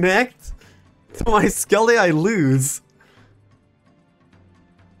flies connect to my Skelly, I lose.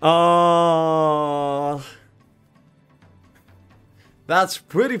 That's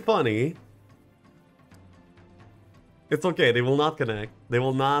pretty funny. It's okay, they will not connect. They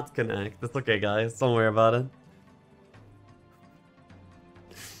will not connect. It's okay, guys. Don't worry about it.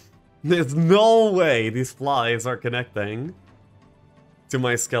 There's no way these flies are connecting to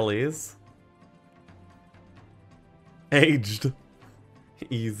my skellies. Aged.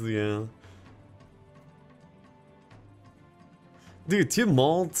 Easy, yeah. Dude, 2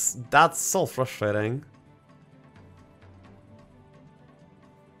 molds? That's so frustrating.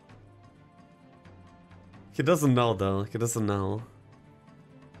 He doesn't know though, he doesn't know.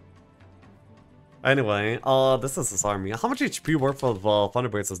 Anyway, this is his army. How much HP worth of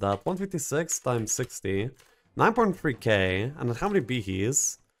Thunderbirds is that? 156 times 60. 9.3k. And how many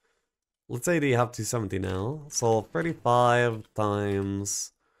beehies? Let's say they have 270 now. So 35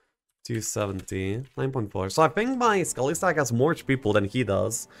 times 270, 9.4. So I think my Scully stack has more people than he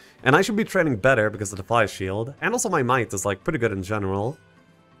does. And I should be training better because of the Defy Shield. And also my might is like pretty good in general.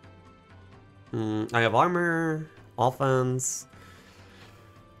 I have armor, offense.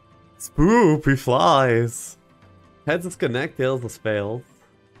 Spoop, he flies. Heads is connect, tails is fails.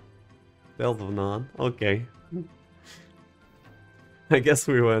 Tails of none. Okay. I guess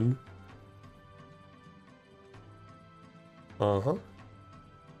we win. Uh-huh.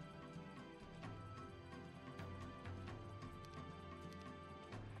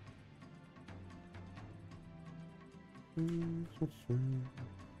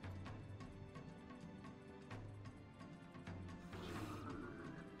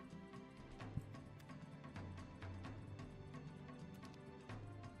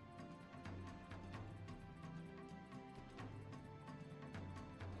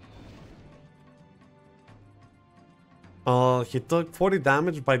 He took 40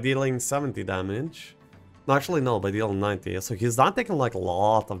 damage by dealing 70 damage. No, actually no, by dealing 90. So he's not taking like a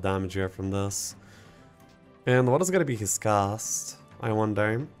lot of damage here from this. And what is gonna be his cast? I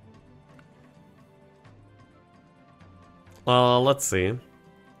wonder. Let's see.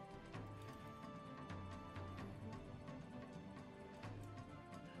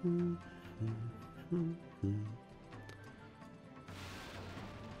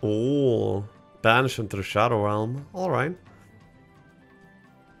 Oh, banish into the Shadow Realm. Alright.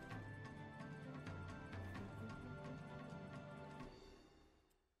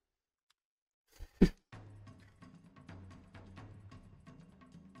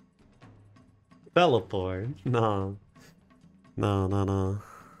 Teleport? No. No, no, no.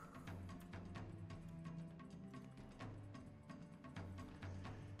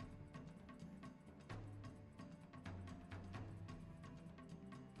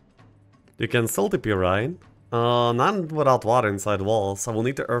 You can still TP, right? Not without water inside walls. I will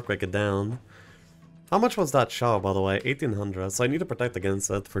need to Earthquake it down. How much was that shower, by the way? 1800, so I need to protect against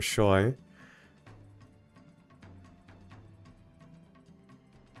it, for sure.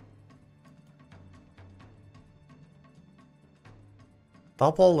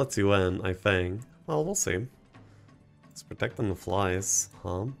 Top wall lets you in, I think. Well, we'll see. It's protecting the flies,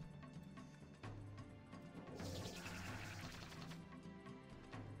 huh?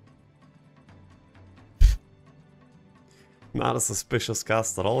 Not a suspicious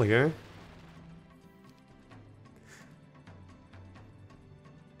cast at all here.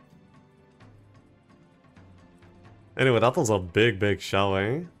 Anyway, that was a big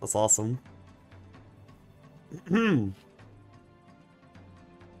shower. That's awesome.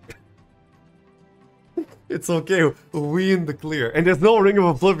 It's okay, we in the clear. And there's no Ring of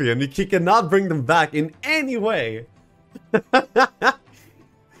Oblivion. He cannot bring them back in any way.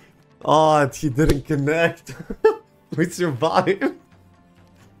 Oh, he didn't connect. We survived.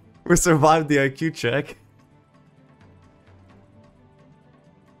 We survived the IQ check.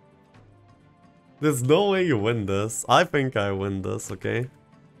 There's no way you win this. I think I win this, okay?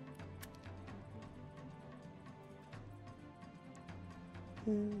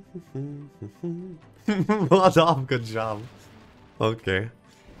 What up, good job. Okay.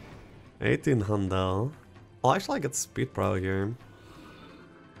 1800. Oh, actually I get Speed Pro here.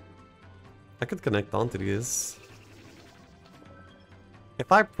 I could connect onto these.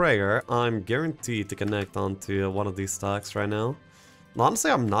 If I prayer, I'm guaranteed to connect onto one of these stacks right now.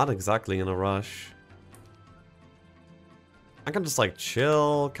 Honestly, I'm not exactly in a rush. I can just like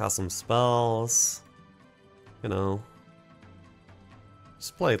chill, cast some spells. You know.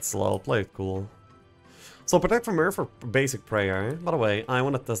 Just play it slow, play it cool. So protect from Earth for basic prayer. By the way, I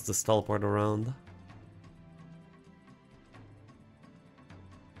want to test this teleport around.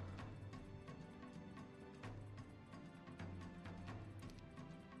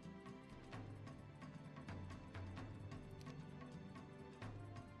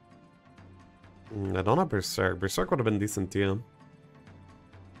 I don't have Berserk. Berserk would have been decent too.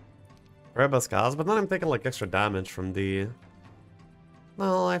 Rebus cast, but then I'm taking like extra damage from the...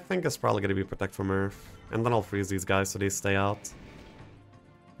 Well, I think it's probably gonna be Protect from Earth. And then I'll freeze these guys so they stay out.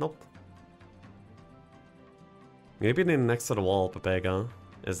 Nope. Maybe they're next to the wall, Pepega.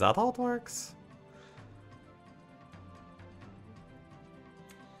 Is that how it works?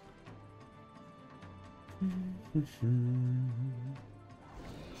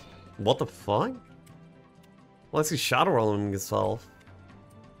 What the fuck? Well, I see Shadow Realming himself.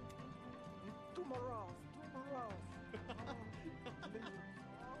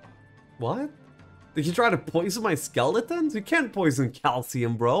 What? Did you try to poison my skeletons? You can't poison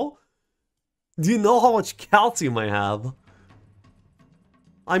calcium, bro. Do you know how much calcium I have?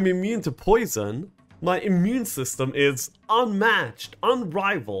 I'm immune to poison. My immune system is unmatched,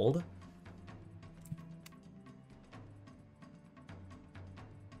 unrivaled.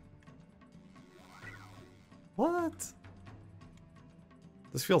 What?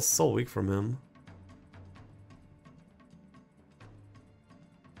 This feels so weak from him.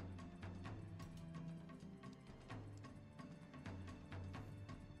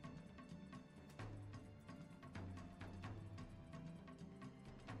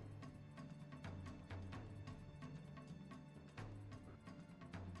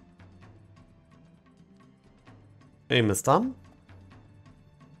 Hey, Miss Tom?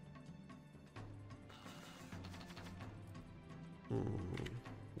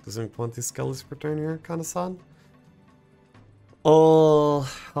 Losing 20 skellies per turn here, kinda sad. Oh,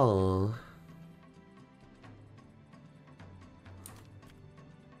 huh.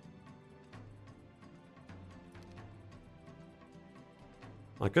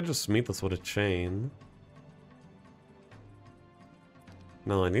 I could just meet this with a chain.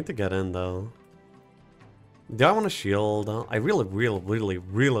 No, I need to get in though. Do I want to shield? I really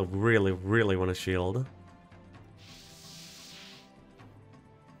want to shield.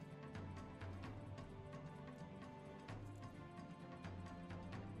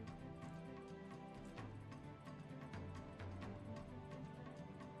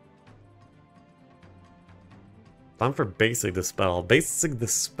 Time for Basic Dispel. Basic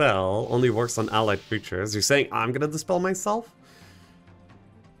Dispel only works on allied creatures. You're saying I'm gonna dispel myself?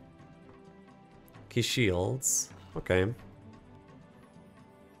 He shields. Okay.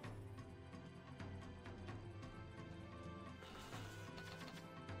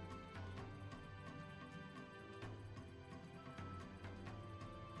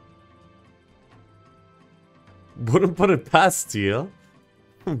 Wouldn't put it past you.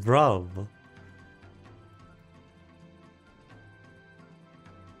 Bro.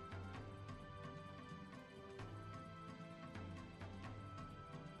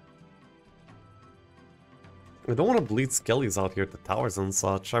 I don't want to bleed skellies out here at the towers and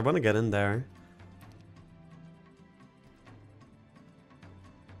such. I want to get in there.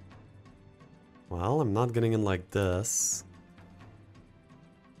 Well, I'm not getting in like this.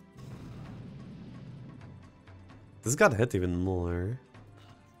 This got hit even more.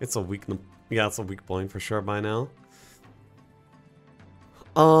 It's a weak... Yeah, it's a weak point for sure by now.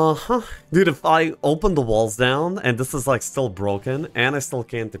 Dude, if I open the walls down and this is like still broken and I still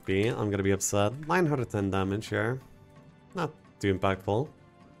can't TP, I'm gonna be upset. 910 damage here. Not too impactful.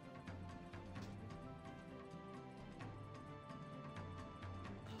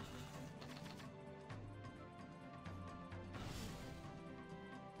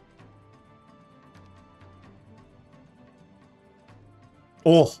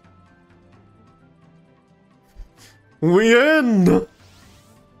 Oh! We in!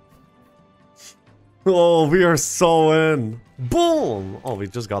 Oh, we are so in. Boom! Oh, we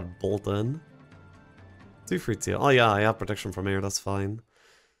just got bolted. 2 free teal. Oh yeah, I have protection from air, that's fine.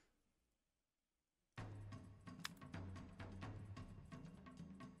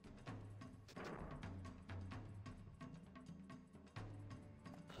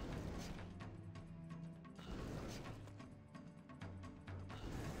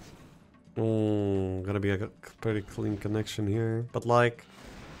 Gonna be a pretty clean connection here, but like,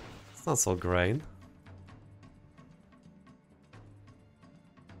 it's not so great.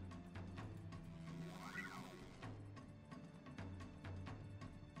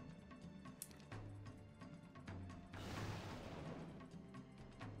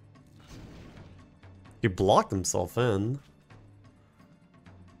 He blocked himself in.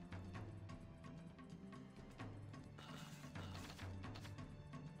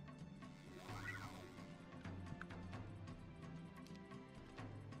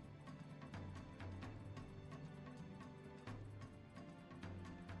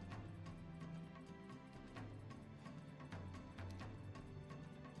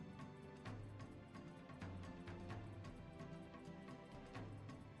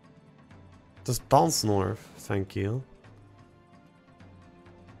 Just bounce north, thank you.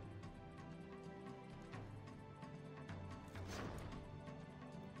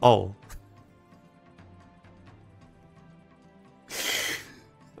 Oh.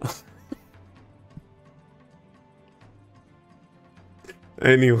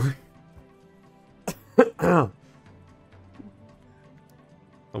 Anyway.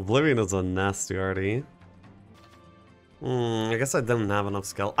 Oblivion is a nasty arty. I guess I didn't have enough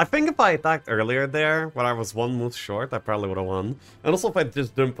skill. I think if I attacked earlier there, when I was 1 move short, I probably would have won. And also if I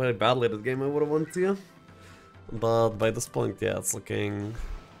just didn't play badly this game, I would have won too. But by this point, yeah, it's looking...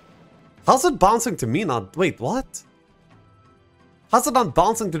 How's it bouncing to me not... Wait, what? How's it not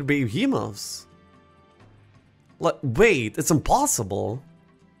bouncing to the behemoths? Like, wait, it's impossible.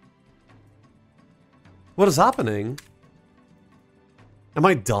 What is happening? Am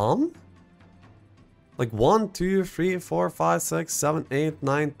I dumb? Like 1, 2, 3, 4, 5, 6, 7, 8,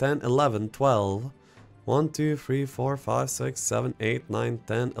 9, 10, 11, 12. 1, 2, 3, 4, 5, 6, 7, 8, 9,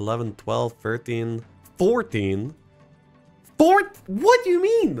 10, 11, 12, 13, 14. What do you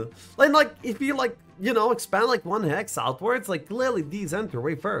mean? Like, if you, like, you know, expand, like, one hex outwards, like, clearly these enter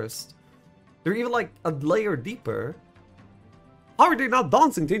way first. They're even, like, a layer deeper. How are they not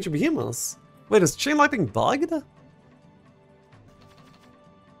dancing to ancient behemoths? Wait, is chain lightning bugged?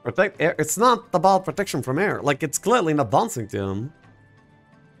 Protect air. It's not about protection from air. Like, it's clearly not dancing to him.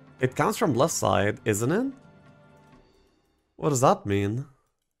 It comes from left side, isn't it? What does that mean?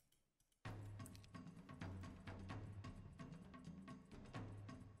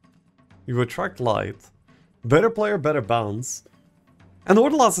 You attract light. Better player, better bounce. And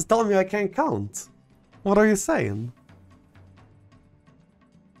Ordelas is telling me I can't count. What are you saying?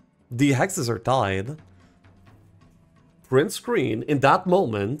 The hexes are tied. Print screen in that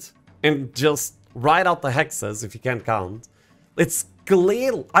moment and just write out the hexes if you can't count. It's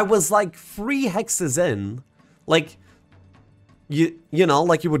clear. I was like 3 hexes in. Like, you know,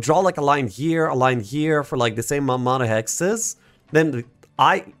 like you would draw like a line here for like the same amount of hexes. Then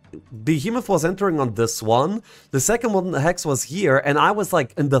Behemoth was entering on this one. The second one, the hex was here, and I was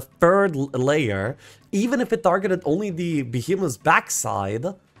like in the 3rd layer. Even if it targeted only the Behemoth's backside,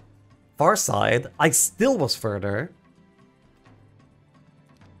 far side, I still was further.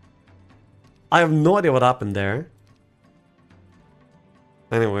 I have no idea what happened there.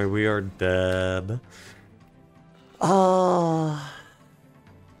 Anyway, we are dead.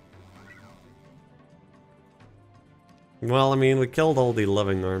 Well, I mean, we killed all the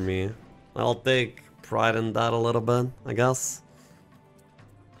living army. I'll take pride in that a little bit, I guess.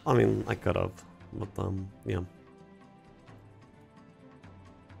 I mean, I could have, but yeah.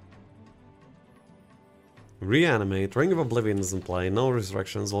 Reanimate. Ring of Oblivion is in play. No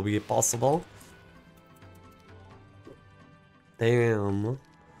resurrections will be possible. Damn.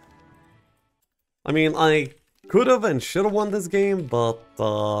 I mean, I could have and should have won this game, but,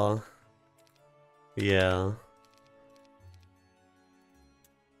 yeah.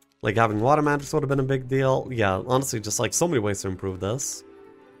 Like, having Water Magic would have been a big deal. Yeah, honestly, just, like, so many ways to improve this.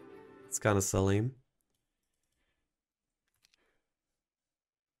 It's kind of silly.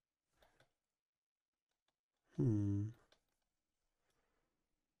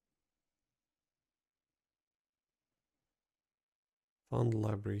 Found the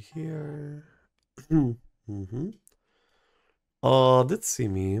library here. Did see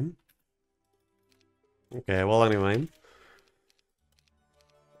me. Okay, well, anyway.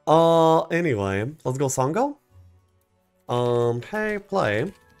 Anyway, let's go Sango. Hey,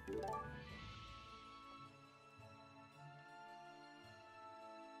 play.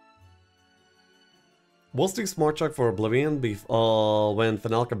 What's the smart check for Oblivion when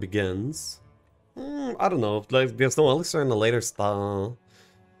Finalka begins? I don't know. Like, there's no elixir in the later style.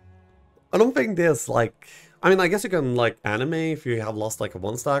 I don't think there's like... I mean, I guess you can like anime if you have lost like a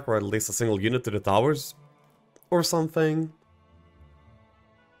 1-stack or at least a single unit to the towers or something.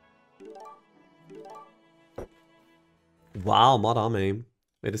 Wow, Mod Ame.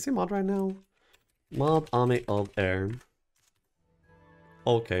 Wait, is he mod right now? Mod Ame of Air.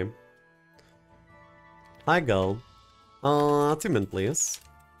 Okay. I go. 2 min, please.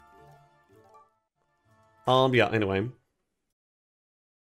 Yeah, anyway.